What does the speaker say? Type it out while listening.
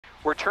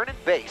we're turning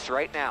base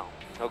right now,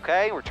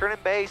 okay? We're turning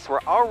base.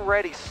 We're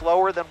already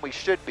slower than we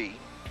should be,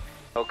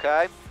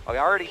 okay? I'm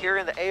already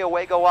hearing the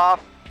AOA go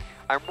off.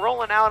 I'm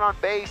rolling out on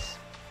base,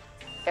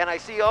 and I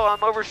see, oh,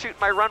 I'm overshooting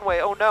my runway.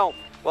 Oh no.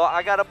 Well,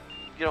 I gotta,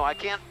 you know, I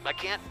can't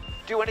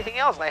do anything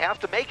else. I have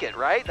to make it,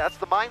 right? That's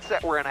the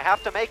mindset we're in. I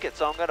have to make it.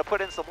 So I'm gonna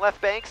put in some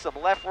left bank, some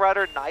left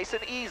rudder, nice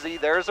and easy.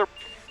 There's a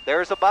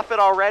buffet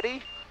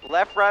already.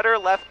 Left rudder,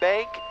 left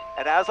bank,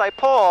 and as I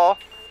pull,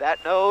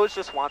 that nose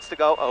just wants to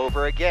go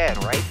over again,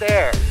 right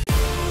there.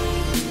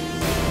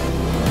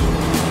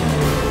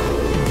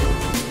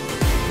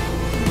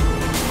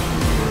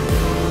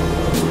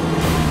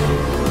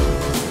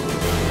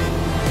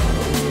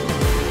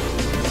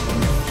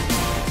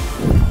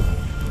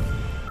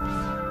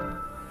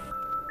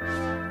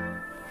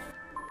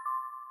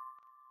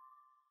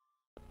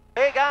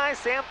 Hey guys,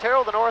 Sam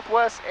Terrell, the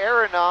Northwest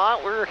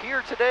Aeronaut. We're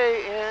here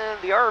today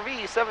in the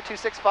RV12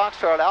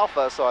 Foxtrot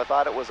Alpha, so I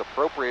thought it was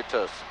appropriate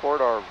to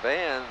sport our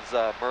Vans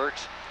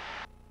merch.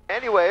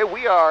 Anyway,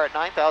 we are at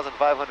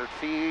 9,500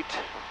 feet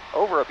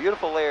over a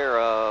beautiful layer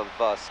of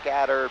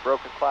scattered,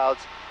 broken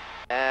clouds.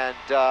 And,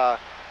 you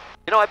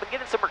know, I've been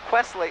getting some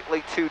requests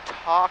lately to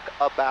talk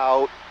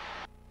about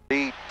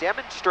the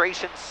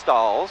demonstration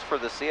stalls for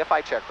the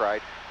CFI check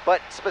ride,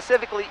 but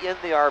specifically in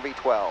the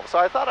RV12. So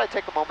I thought I'd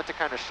take a moment to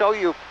kind of show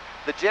you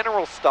the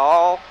general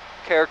stall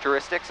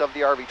characteristics of the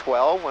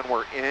RV12 when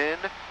we're in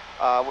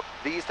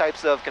these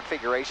types of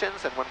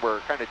configurations and when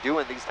we're kind of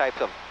doing these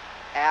types of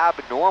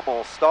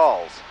abnormal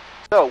stalls.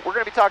 So we're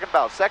going to be talking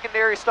about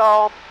secondary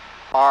stall,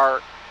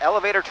 our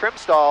elevator trim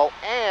stall,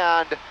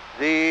 and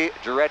the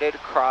dreaded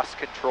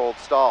cross-controlled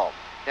stall.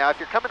 Now, if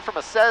you're coming from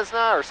a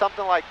Cessna or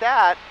something like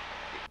that,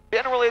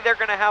 generally they're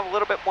going to have a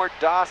little bit more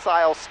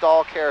docile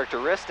stall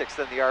characteristics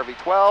than the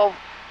RV12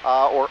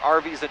 or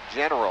RVs in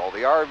general.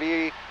 The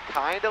RV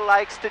kind of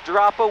likes to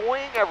drop a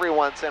wing every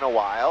once in a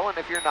while, and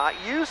if you're not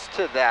used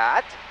to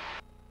that,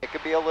 it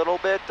could be a little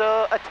bit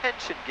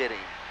attention getting.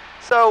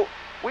 So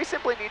we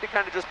simply need to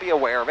kind of just be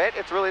aware of it.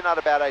 It's really not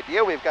a bad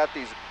idea. We've got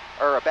these,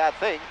 or a bad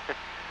thing,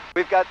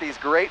 we've got these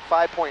great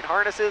 5-point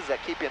harnesses that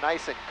keep you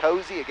nice and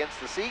cozy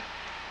against the seat.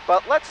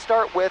 But let's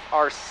start with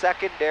our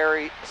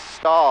secondary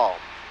stall.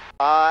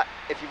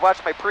 If you've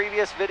watched my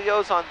previous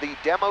videos on the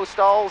demo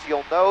stalls,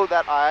 you'll know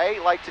that I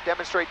like to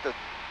demonstrate the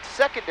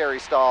secondary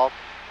stall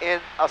in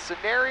a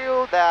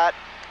scenario that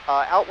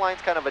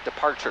outlines kind of a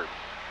departure.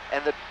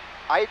 And the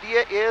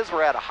idea is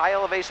we're at a high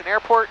elevation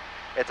airport.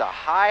 It's a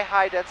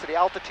high density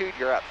altitude.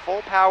 You're at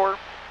full power,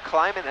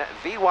 climbing at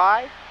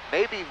VY,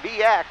 maybe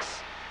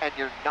VX, and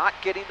you're not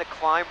getting the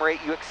climb rate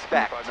you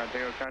expect.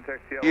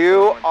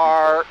 You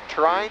are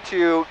trying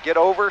to get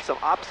over some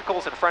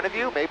obstacles in front of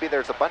you. Maybe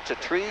there's a bunch of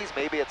trees,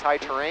 maybe it's high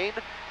terrain,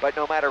 but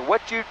no matter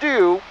what you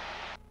do,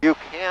 you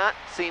can't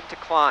seem to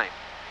climb.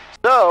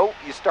 So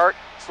you start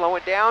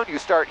slowing down, you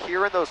start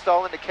hearing those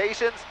stall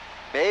indications,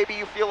 maybe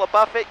you feel a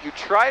buffet, you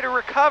try to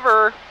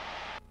recover,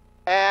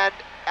 and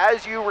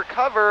as you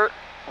recover,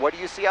 what do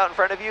you see out in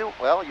front of you?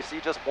 Well, you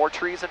see just more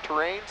trees and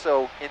terrain,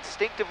 so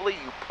instinctively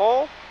you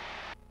pull,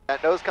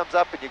 that nose comes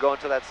up and you go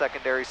into that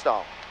secondary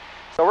stall.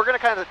 So we're going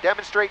to kind of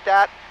demonstrate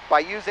that by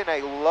using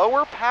a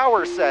lower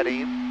power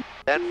setting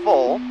than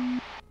full.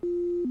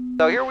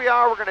 So here we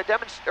are, we're going to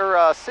demonstrate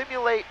or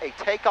simulate a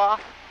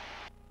takeoff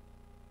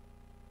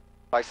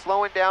by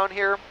slowing down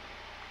here.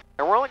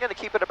 And we're only going to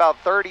keep it about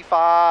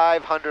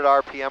 3,500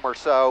 RPM or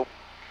so.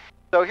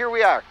 So here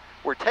we are.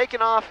 We're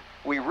taking off,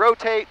 we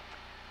rotate,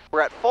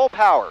 we're at full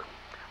power.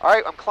 All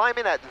right, I'm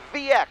climbing at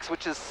VX,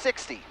 which is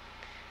 60.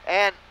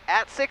 And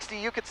at 60,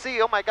 you can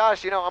see, oh my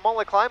gosh, you know, I'm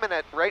only climbing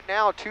at right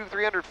now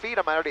 200-300 feet.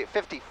 I'm already at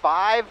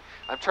 55.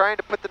 I'm trying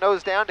to put the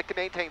nose down to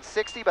maintain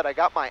 60, but I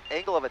got my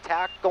angle of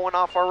attack going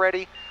off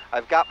already.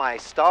 I've got my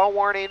stall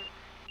warning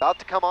about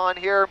to come on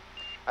here.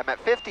 I'm at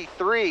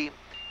 53,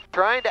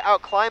 trying to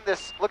outclimb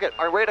this. Look at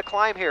our rate of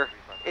climb here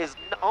is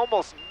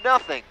almost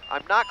nothing.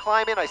 I'm not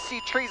climbing. I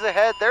see trees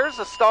ahead. There's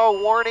a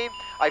stall warning.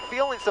 I'm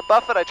feeling some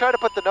buffet. I try to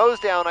put the nose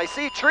down. I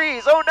see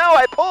trees. Oh no,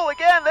 I pull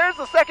again. There's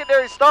the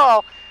secondary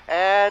stall.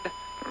 And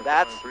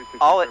that's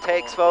all it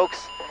takes,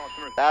 folks.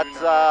 That's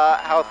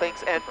how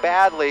things end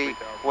badly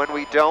when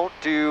we don't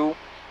do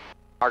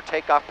our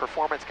takeoff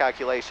performance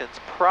calculations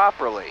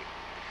properly.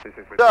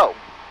 So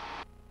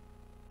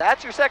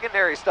that's your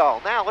secondary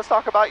stall. Now let's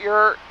talk about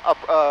your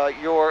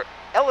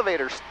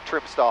elevator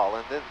trim stall.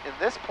 And in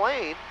this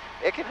plane,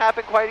 it can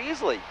happen quite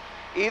easily.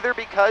 Either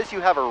because you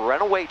have a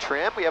runaway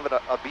trim, we have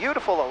a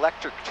beautiful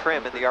electric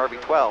trim in the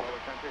RV12.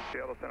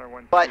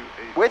 But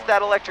with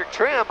that electric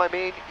trim, I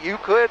mean, you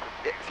could,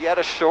 if you had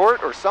a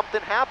short or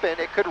something happen,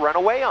 it could run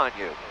away on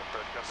you.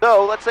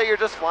 So let's say you're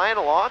just flying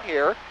along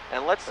here,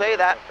 and let's say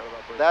that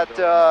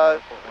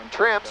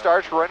trim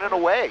starts running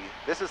away.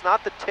 This is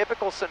not the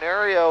typical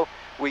scenario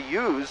we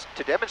use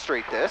to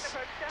demonstrate this.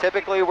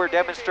 Typically, we're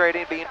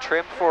demonstrating being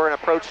trimmed for an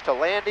approach to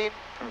landing,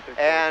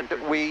 and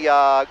we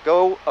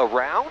go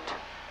around.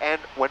 And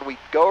when we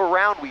go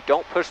around, we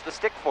don't push the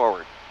stick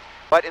forward.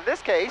 But in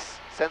this case,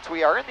 since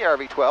we are in the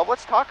RV12,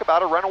 let's talk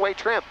about a runaway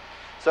trim.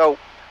 So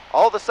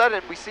all of a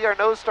sudden, we see our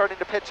nose starting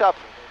to pitch up.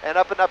 and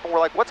up, and we're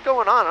like, what's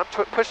going on? I'm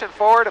pushing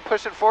forward and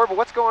pushing forward, but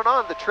what's going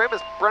on? The trim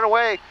is run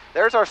away.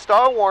 There's our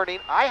stall warning.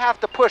 I have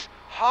to push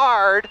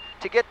hard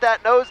to get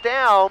that nose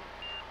down.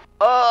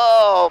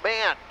 Oh,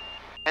 man.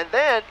 And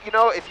then, you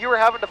know, if you were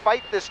having to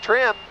fight this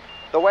trim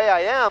the way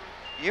I am,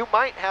 you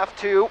might have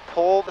to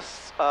pull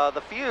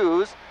the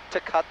fuse to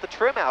cut the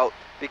trim out,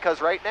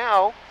 because right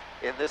now,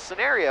 in this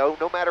scenario,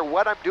 no matter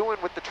what I'm doing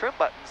with the trim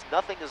buttons,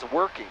 nothing is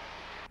working.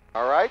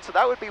 All right, so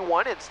that would be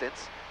one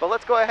instance, but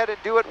let's go ahead and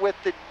do it with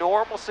the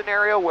normal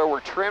scenario where we're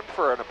trimmed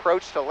for an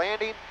approach to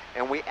landing,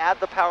 and we add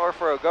the power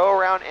for a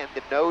go-around, and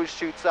the nose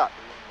shoots up.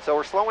 So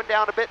we're slowing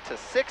down a bit to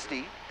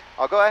 60.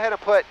 I'll go ahead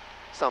and put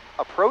some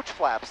approach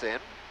flaps in.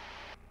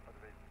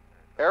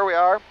 There we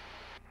are.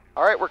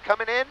 All right, we're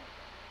coming in.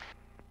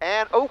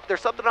 And, oh,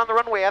 there's something on the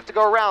runway. I have to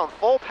go around.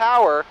 Full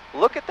power.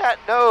 Look at that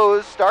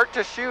nose start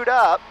to shoot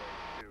up.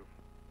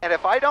 And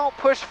if I don't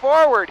push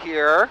forward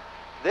here,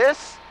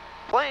 this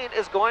plane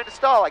is going to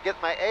stall. I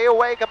get my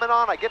AOA coming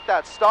on. I get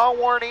that stall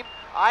warning.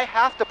 I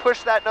have to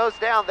push that nose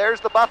down. There's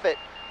the buffet.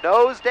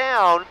 Nose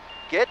down.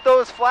 Get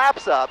those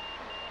flaps up.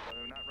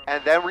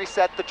 And then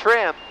reset the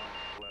trim.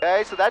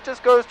 Okay, so that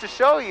just goes to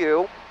show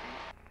you,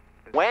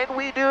 when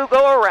we do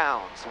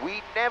go-arounds,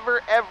 we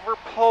never ever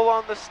pull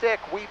on the stick.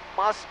 We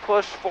must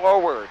push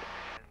forward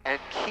and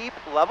keep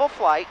level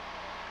flight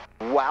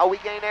while we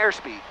gain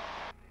airspeed.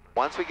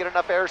 Once we get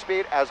enough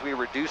airspeed, as we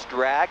reduce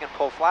drag and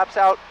pull flaps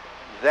out,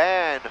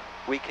 then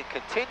we can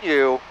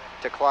continue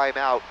to climb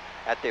out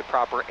at the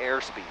proper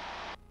airspeed.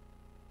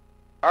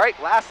 All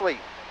right, lastly,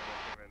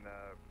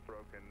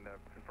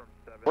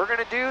 we're going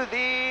to do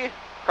the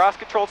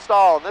cross-controlled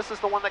stall, and this is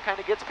the one that kind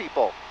of gets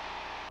people.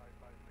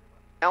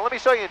 Now let me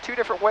show you in two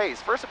different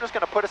ways. First, I'm just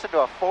going to put us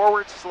into a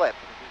forward slip.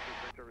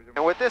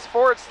 And with this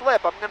forward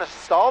slip, I'm going to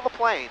stall the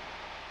plane.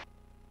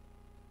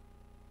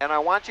 And I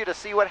want you to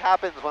see what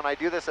happens when I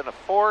do this in a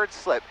forward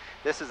slip.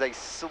 This is a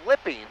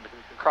slipping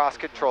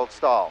cross-controlled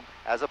stall,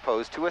 as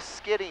opposed to a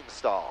skidding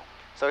stall.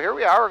 So here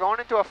we are, we're going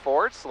into a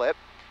forward slip,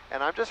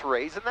 and I'm just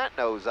raising that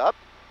nose up.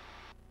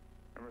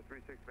 Number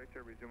 36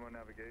 Victor, resume on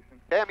navigation.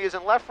 Okay, I'm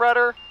using left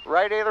rudder,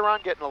 right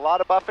aileron, getting a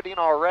lot of buffeting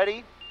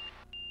already.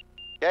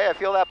 Okay, I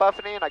feel that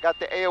buffeting. I got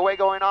the AOA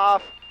going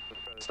off,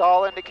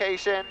 stall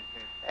indication,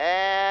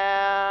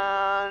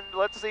 and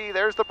let's see,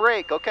 there's the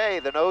brake. Okay,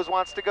 the nose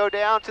wants to go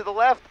down to the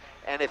left,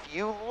 and if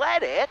you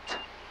let it,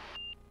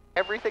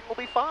 everything will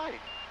be fine.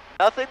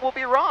 Nothing will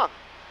be wrong.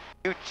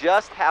 You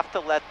just have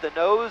to let the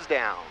nose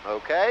down,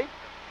 okay?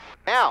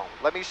 Now,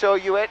 let me show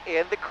you it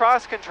in the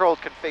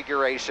cross-controlled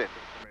configuration.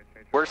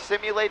 We're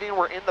simulating,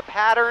 we're in the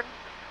pattern,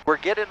 we're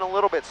getting a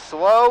little bit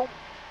slow.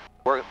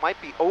 Where it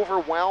might be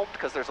overwhelmed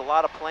because there's a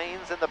lot of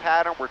planes in the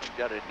pattern. We're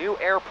at a new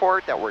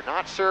airport that we're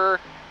not sure,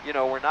 you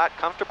know, we're not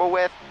comfortable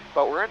with,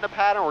 but we're in the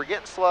pattern, we're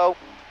getting slow.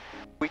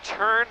 We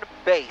turn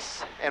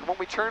base, and when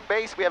we turn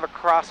base, we have a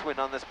crosswind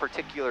on this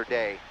particular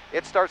day.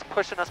 It starts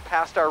pushing us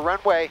past our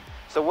runway.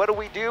 So what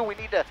do?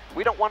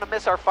 We don't want to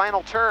miss our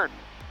final turn.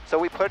 So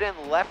we put in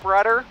left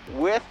rudder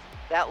with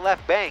that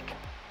left bank.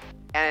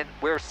 And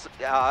we're,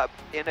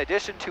 in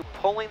addition to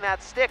pulling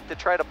that stick to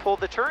try to pull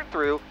the turn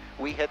through,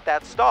 we hit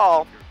that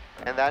stall,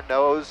 and that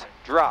nose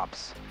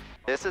drops.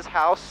 This is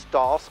how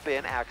stall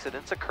spin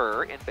accidents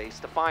occur in base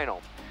to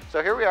final.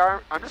 So here we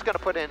are. I'm just going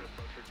to put in,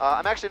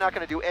 I'm actually not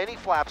going to do any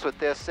flaps with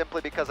this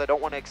simply because I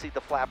don't want to exceed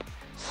the flap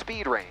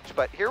speed range.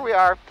 But here we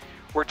are.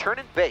 We're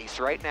turning base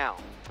right now.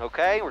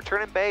 Okay, we're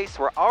turning base.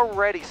 We're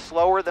already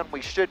slower than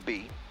we should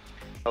be.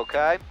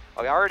 Okay,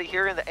 I'm already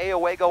hearing the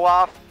AOA go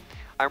off.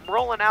 I'm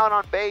rolling out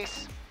on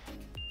base,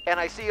 and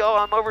I see, oh,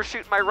 I'm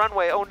overshooting my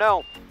runway. Oh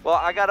no. Well,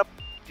 I gotta,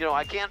 you know,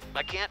 I can't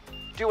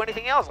do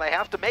anything else. I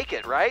have to make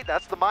it, right?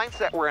 That's the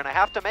mindset we're in. I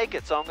have to make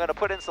it. So I'm going to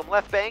put in some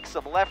left bank,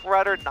 some left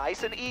rudder,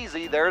 nice and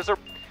easy. There's a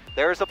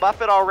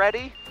buffet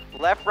already.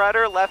 Left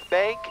rudder, left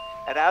bank,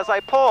 and as I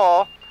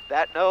pull,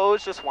 that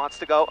nose just wants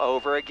to go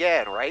over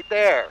again, right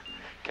there.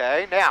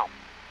 Okay, now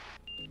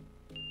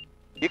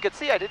you can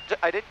see I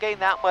didn't gain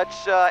that much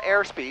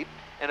airspeed,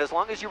 and as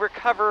long as you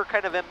recover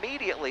kind of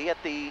immediately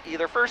at the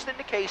either first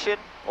indication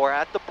or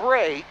at the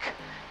brake,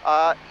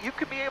 you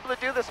could be able to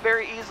do this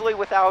very easily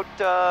without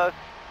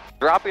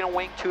dropping a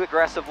wing too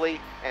aggressively,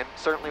 and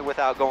certainly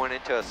without going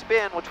into a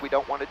spin, which we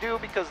don't want to do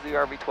because the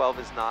RV12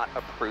 is not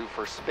approved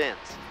for spins.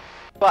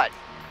 But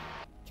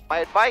my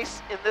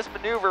advice in this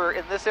maneuver,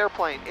 in this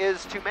airplane,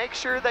 is to make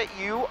sure that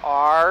you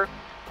are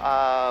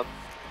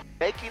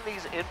making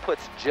these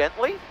inputs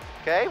gently,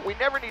 okay? We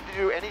never need to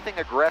do anything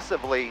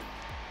aggressively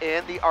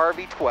in the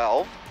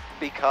RV12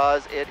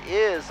 because it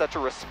is such a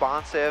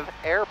responsive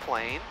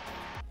airplane.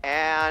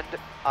 And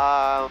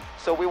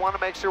so we want to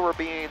make sure we're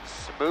being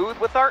smooth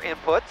with our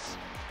inputs,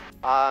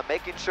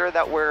 making sure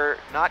that we're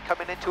not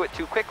coming into it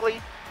too quickly,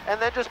 and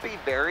then just be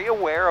very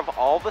aware of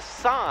all the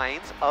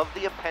signs of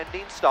the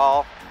impending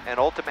stall. And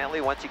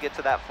ultimately, once you get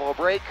to that full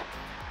brake,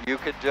 you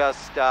could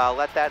just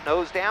let that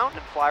nose down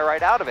and fly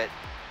right out of it.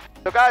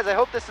 So guys, I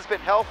hope this has been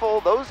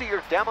helpful. Those are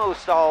your demo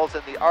stalls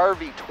in the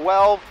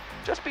RV12.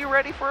 Just be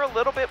ready for a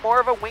little bit more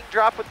of a wing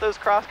drop with those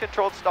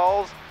cross-controlled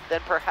stalls than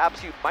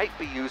perhaps you might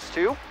be used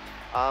to.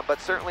 but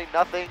certainly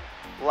nothing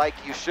like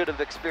you should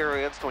have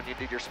experienced when you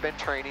did your spin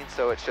training,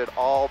 so it should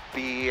all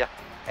be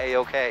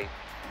a-okay.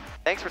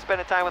 Thanks for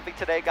spending time with me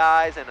today,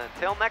 guys, and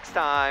until next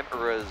time,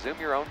 resume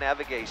your own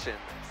navigation.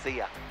 See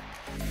ya.